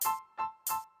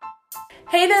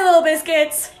Hey there, little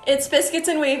biscuits. It's Biscuits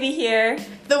and Wavy here.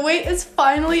 The wait is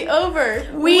finally over.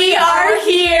 We are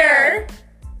here.